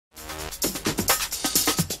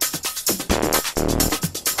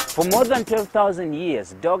For more than 12,000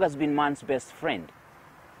 years, dog has been man's best friend.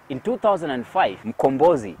 In 2005,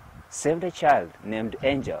 Mkombozi saved a child named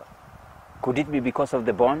Angel. Could it be because of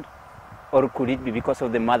the bond? Or could it be because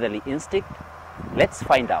of the motherly instinct? Let's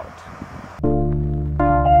find out.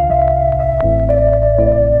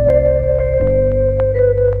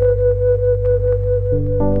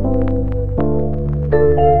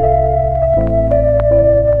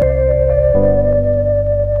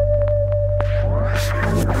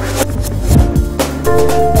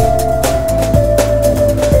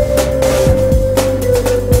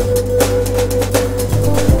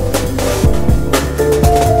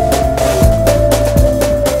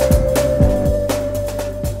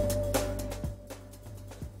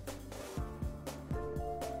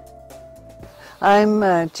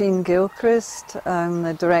 I'm Jean Gilchrist. I'm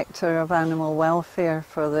the Director of Animal Welfare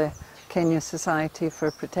for the Kenya Society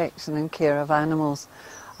for Protection and Care of Animals,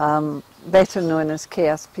 better known as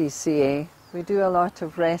KSPCA. We do a lot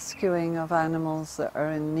of rescuing of animals that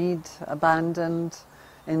are in need, abandoned,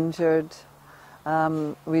 injured.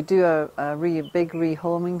 We do a big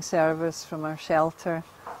rehoming service from our shelter.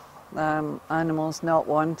 Animals not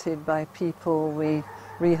wanted by people, we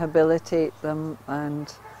rehabilitate them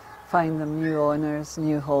and find them new owners,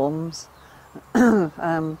 new homes.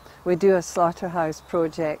 We do a slaughterhouse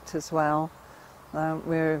project as well.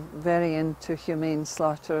 We're very into humane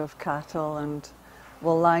slaughter of cattle and,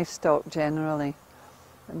 well, livestock generally,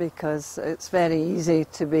 because it's very easy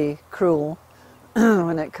to be cruel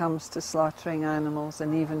when it comes to slaughtering animals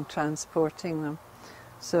and even transporting them.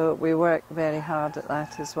 So we work very hard at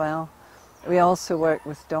that as well. We also work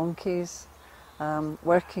with donkeys,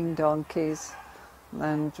 working donkeys,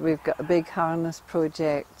 and we've got a big harness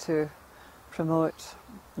project to promote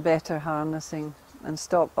better harnessing and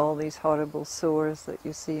stop all these horrible sores that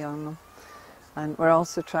you see on them. And we're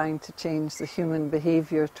also trying to change the human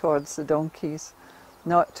behaviour towards the donkeys,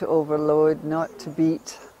 not to overload, not to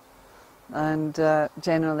beat, and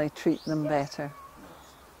generally treat them better.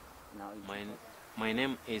 My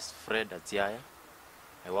name is Fred Aziaya.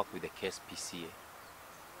 I work with the KSPCA.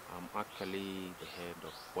 I'm actually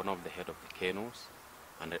one of the head of the kennels,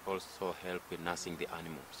 and I also help in nursing the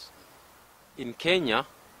animals. In Kenya,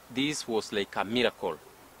 this was like a miracle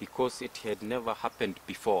because it had never happened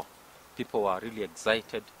before. People were really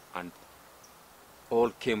excited and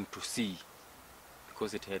all came to see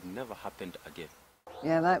because it had never happened again.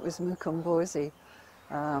 Yeah, that was Mkombozi.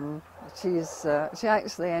 She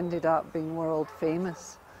actually ended up being world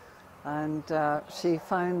famous, and she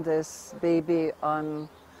found this baby on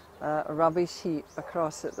a rubbish heap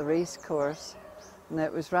across at the race course, and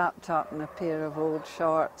it was wrapped up in a pair of old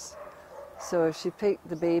shorts. So she picked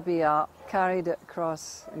the baby up, carried it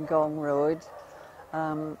across Ngong Road.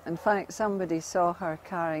 In fact, somebody saw her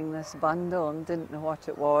carrying this bundle and didn't know what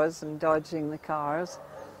it was and dodging the cars,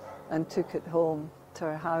 and took it home to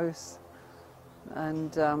her house.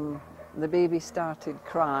 And the baby started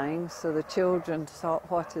crying, so the children thought,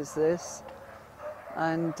 what is this?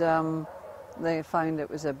 And they found it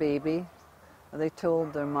was a baby. They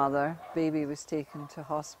told their mother. Baby was taken to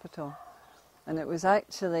hospital. And it was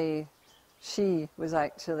actually, she was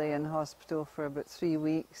actually in hospital for about 3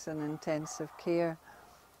 weeks in intensive care.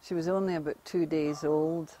 She was only about 2 days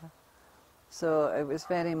old. So it was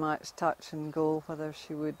very much touch and go whether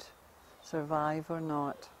she would survive or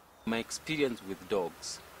not. My experience with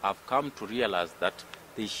dogs, I've come to realize that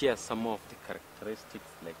they share some of the characteristics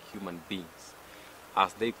like human beings,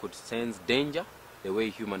 as they could sense danger the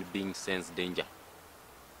way human beings sense danger.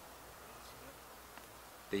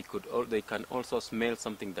 They can also smell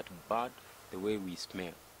something that's bad the way we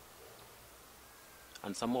smell.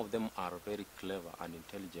 And some of them are very clever and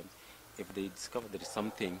intelligent. If they discover there is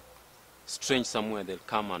something strange somewhere, they'll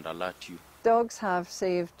come and alert you. Dogs have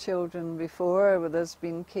saved children before. There's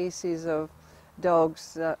been cases of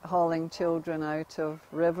dogs hauling children out of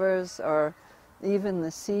rivers or even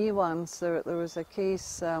the sea once. There was a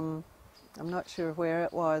case, I'm not sure where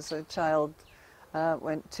it was, a child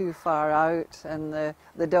went too far out, and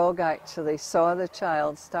the dog actually saw the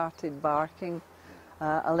child, started barking,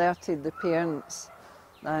 alerted the parents,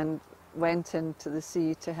 and went into the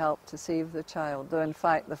sea to help to save the child, though in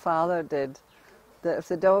fact the father did. That if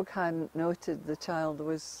the dog hadn't noted the child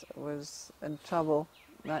was in trouble,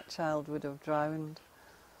 that child would have drowned.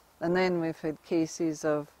 And then we've had cases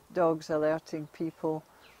of dogs alerting people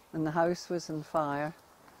and the house was on fire,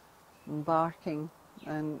 and barking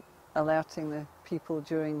and alerting the people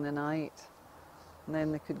during the night, and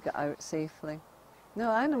then they could get out safely.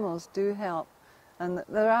 No, animals do help, and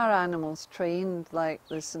there are animals trained like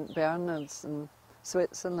the St. Bernards in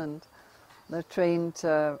Switzerland They're trained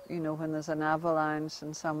to, you know, when there's an avalanche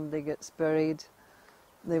and somebody gets buried,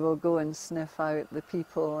 they will go and sniff out the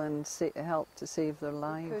people and help to save their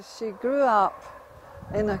lives. Because she grew up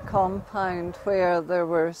in a compound where there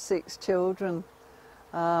were 6 children,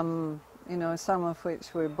 you know, some of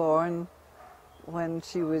which were born when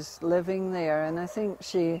she was living there, and I think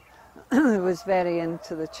she was very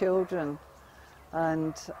into the children,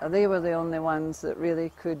 and they were the only ones that really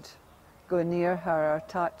could go near her or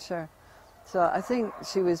touch her. So I think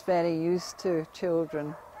she was very used to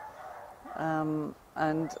children,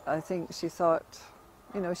 and I think she thought,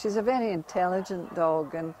 you know, she's a very intelligent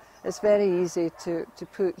dog, and it's very easy to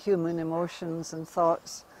put human emotions and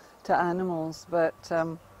thoughts to animals, but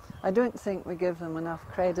I don't think we give them enough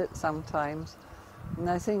credit sometimes. And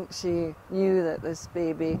I think she knew that this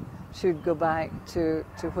baby should go back to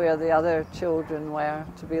where the other children were,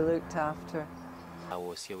 to be looked after. I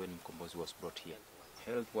was here when Mkombozi was brought here.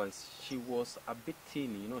 Health-wise, she was a bit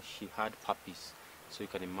thin, you know, she had puppies. So you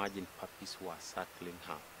can imagine puppies were circling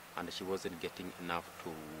her, and she wasn't getting enough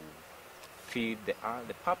to feed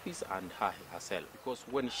the puppies and her herself. Because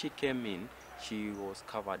when she came in, she was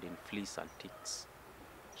covered in fleas and ticks.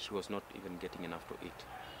 She was not even getting enough to eat.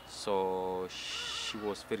 So she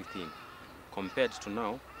was very thin compared to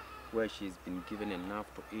now, where she's been given enough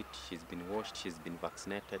to eat, she's been washed, she's been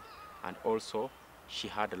vaccinated, and also she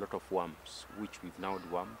had a lot of worms, which we've now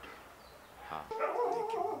dewormed her.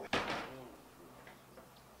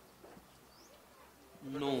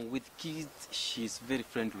 No, with kids she's very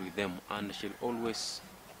friendly with them, and she'll always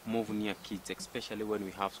move near kids, especially when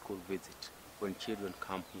we have school visit. When children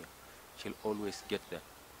come here, she'll always get their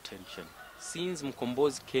attention. Since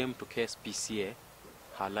Mkombozi came to KSPCA,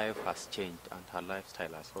 her life has changed and her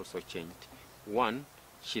lifestyle has also changed. One,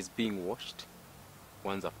 she's being washed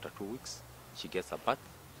once after 2 weeks. She gets a bath,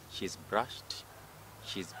 she's brushed,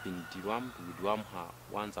 she's been dewormed. We deworm her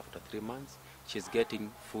once after 3 months. She's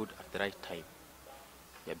getting food at the right time.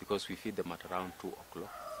 Yeah, because we feed them at around 2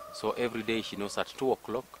 o'clock. So every day she knows at 2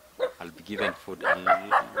 o'clock I'll be given food, and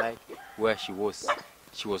like where she was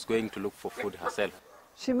going to look for food herself.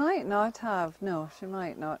 She might not have, no, she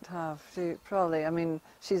might not have. She probably, I mean,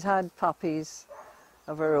 she's had puppies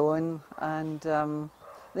of her own, and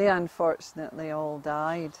they unfortunately all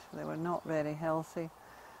died. They were not very healthy.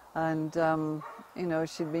 And, you know,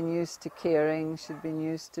 she'd been used to caring, she'd been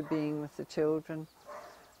used to being with the children.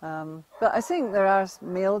 But I think there are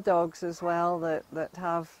male dogs as well that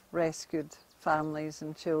have rescued families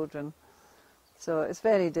and children. So it's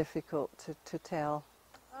very difficult to tell.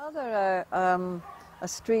 Well, they're a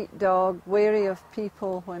street dog, wary of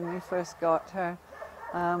people when we first got her.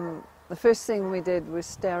 The first thing we did was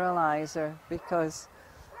sterilise her, because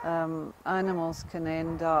animals can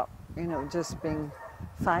end up, you know, just being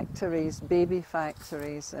factories, baby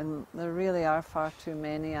factories, and there really are far too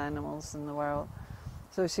many animals in the world.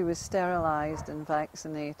 So she was sterilised and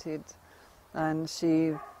vaccinated, and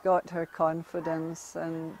she got her confidence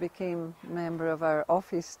and became a member of our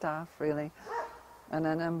office staff, really, and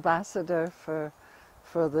an ambassador for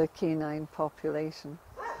the canine population.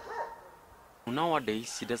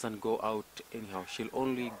 Nowadays, she doesn't go out anyhow. She'll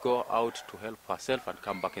only go out to help herself and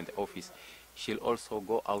come back in the office. She'll also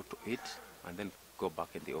go out to eat and then go back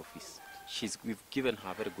in the office. We've given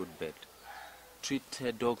her a very good bed. Treat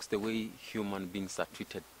dogs the way human beings are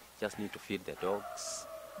treated. Just need to feed the dogs,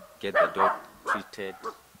 get the dog treated,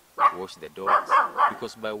 wash the dogs.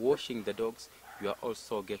 Because by washing the dogs, you are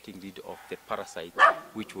also getting rid of the parasites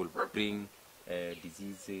which will bring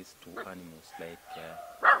diseases to animals, like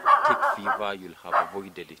tick fever. You'll have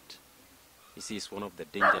avoided it. You see, it's one of the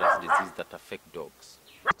dangerous diseases that affect dogs.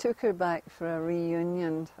 I took her back for a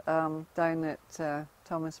reunion down at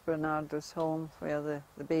Thomas Bernardo's home where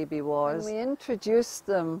the baby was. When we introduced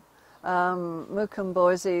them,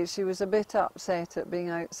 Mkombozi, she was a bit upset at being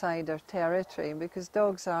outside her territory, because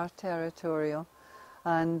dogs are territorial,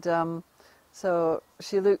 and so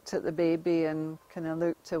she looked at the baby and kind of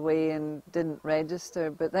looked away and didn't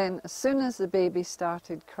register. But then as soon as the baby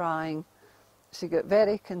started crying, she got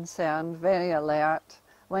very concerned, very alert,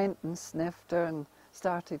 went and sniffed her and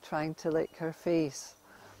started trying to lick her face.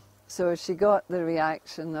 So she got the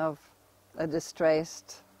reaction of a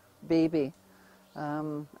distressed baby,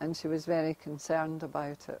 and she was very concerned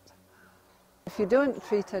about it. If you don't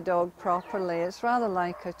treat a dog properly, it's rather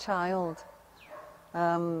like a child.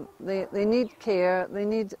 They need care, they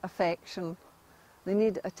need affection, they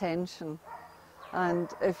need attention. And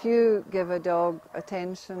if you give a dog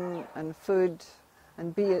attention and food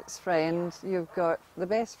and be its friend, you've got the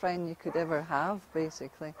best friend you could ever have,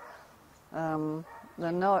 basically.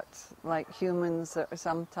 They're not like humans that are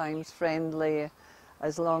sometimes friendly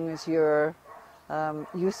as long as you're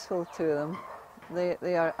useful to them.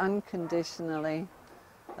 They are unconditionally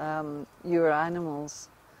your animals.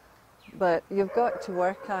 But you've got to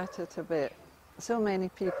work at it a bit. So many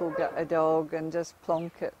people get a dog and just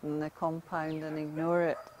plonk it in the compound and ignore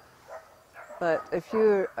it. But if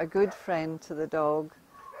you're a good friend to the dog,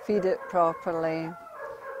 feed it properly,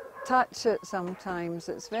 touch it sometimes.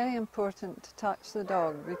 It's very important to touch the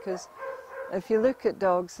dog, because if you look at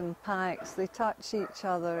dogs in packs, they touch each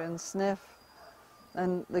other and sniff.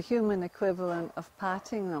 And the human equivalent of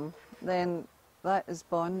patting them, then that is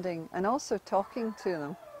bonding. And also talking to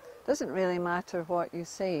them. It doesn't really matter what you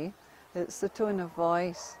say. It's the tone of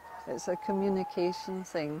voice. It's a communication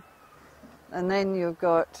thing. And then you've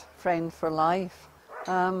got friend for life.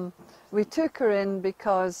 We took her in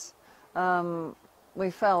because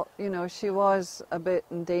we felt, you know, she was a bit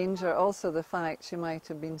in danger. Also the fact she might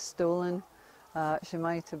have been stolen, she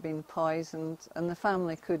might have been poisoned, and the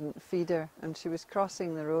family couldn't feed her, and she was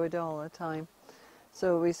crossing the road all the time.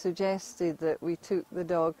 So we suggested that we took the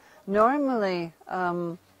dog. Normally,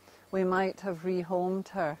 we might have rehomed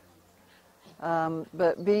her,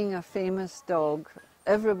 but being a famous dog,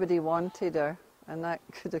 everybody wanted her, and that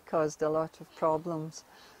could have caused a lot of problems.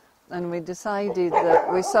 And we decided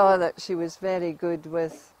that we saw that she was very good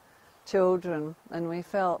with children, and we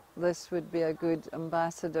felt this would be a good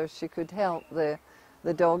ambassador. She could help the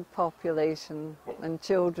dog population and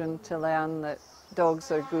children to learn that dogs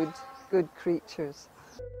are good creatures.